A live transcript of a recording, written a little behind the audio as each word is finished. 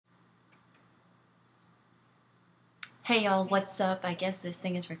Hey y'all, what's up? I guess this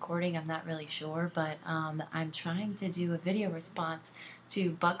thing is recording, I'm not really sure, but I'm trying to do a video response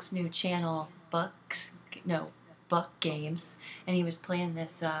to Buck's new channel, Buck Games, and he was playing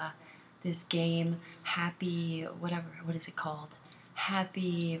this game, Happy, whatever, what is it called?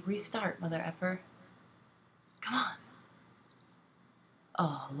 Happy Restart, mother effer. Come on.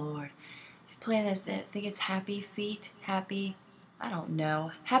 Oh, Lord. He's playing this, I think it's Happy Feet, I don't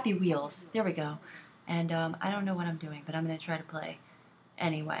know, Happy Wheels, there we go. And I don't know what I'm doing, but I'm going to try to play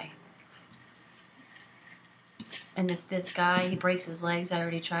anyway. And this guy, he breaks his legs. I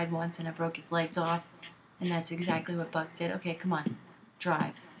already tried once and I broke his legs off. And that's exactly what Buck did. Okay, come on.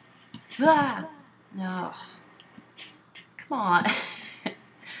 Drive. Ah! No. Come on.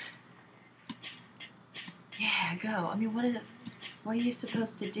 Yeah, go. I mean, what are you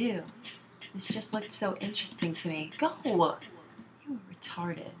supposed to do? This just looked so interesting to me. Go! You were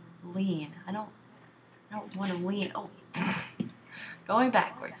retarded. Lean. I don't want to lean. Oh, going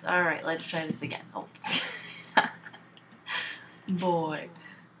backwards. All right, let's try this again. Oh, boy.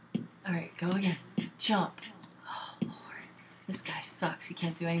 All right, go again. Jump. Oh, Lord. This guy sucks. He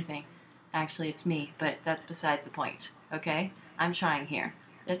can't do anything. Actually, it's me, but that's besides the point. Okay? I'm trying here.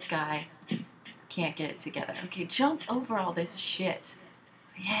 This guy can't get it together. Okay, jump over all this shit.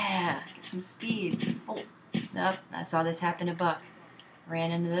 Yeah, get some speed. Oh, nope. I saw this happen to Buck.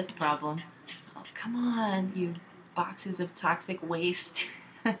 Ran into this problem. Oh, come on, you boxes of toxic waste.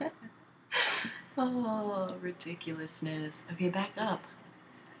 Oh, ridiculousness. Okay, back up.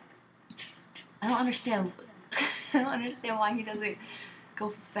 I don't understand. I don't understand why he doesn't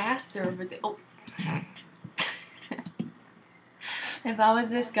go faster over the... Oh. If I was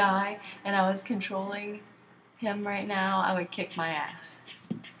this guy and I was controlling him right now, I would kick my ass.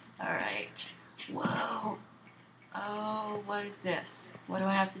 Alright. Whoa. Oh, what is this? What do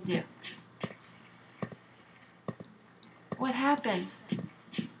I have to do? What happens?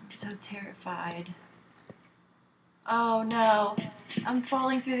 I'm so terrified. Oh no, I'm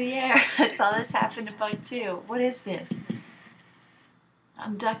falling through the air. I saw this happen to Bug too. What is this?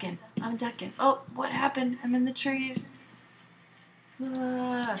 I'm ducking. Oh, what happened? I'm in the trees. Who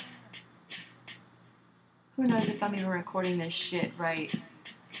knows if I'm even recording this shit right?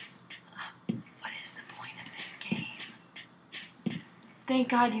 What is the point of this game? Thank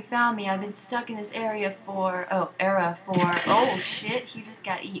God you found me. I've been stuck in this area for... Oh, shit. He just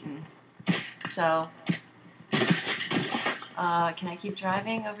got eaten. So, can I keep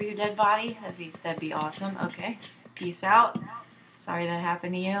driving over your dead body? That'd be awesome. Okay. Peace out. Sorry that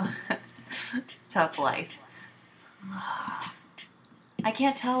happened to you. Tough life. I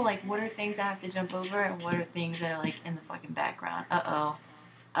can't tell, like, what are things I have to jump over and what are things that are, like, in the fucking background. Uh-oh.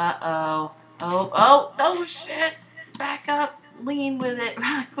 Oh, shit. Back up. Lean with it.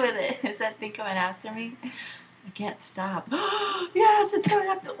 Rock with it. Is that thing coming after me? I can't stop. Yes, it's coming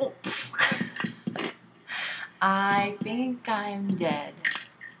after... Oh. I think I'm dead.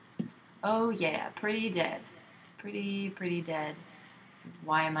 Oh, yeah. Pretty dead. Pretty dead.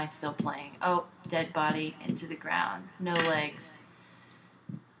 Why am I still playing? Oh, dead body into the ground. No legs.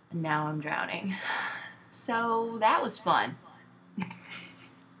 And now I'm drowning. So, that was fun.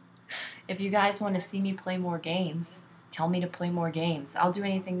 If you guys want to see me play more games, tell me to play more games. I'll do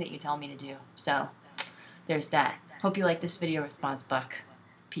anything that you tell me to do. So, there's that. Hope you like this video response, Buck.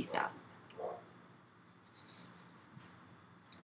 Peace out.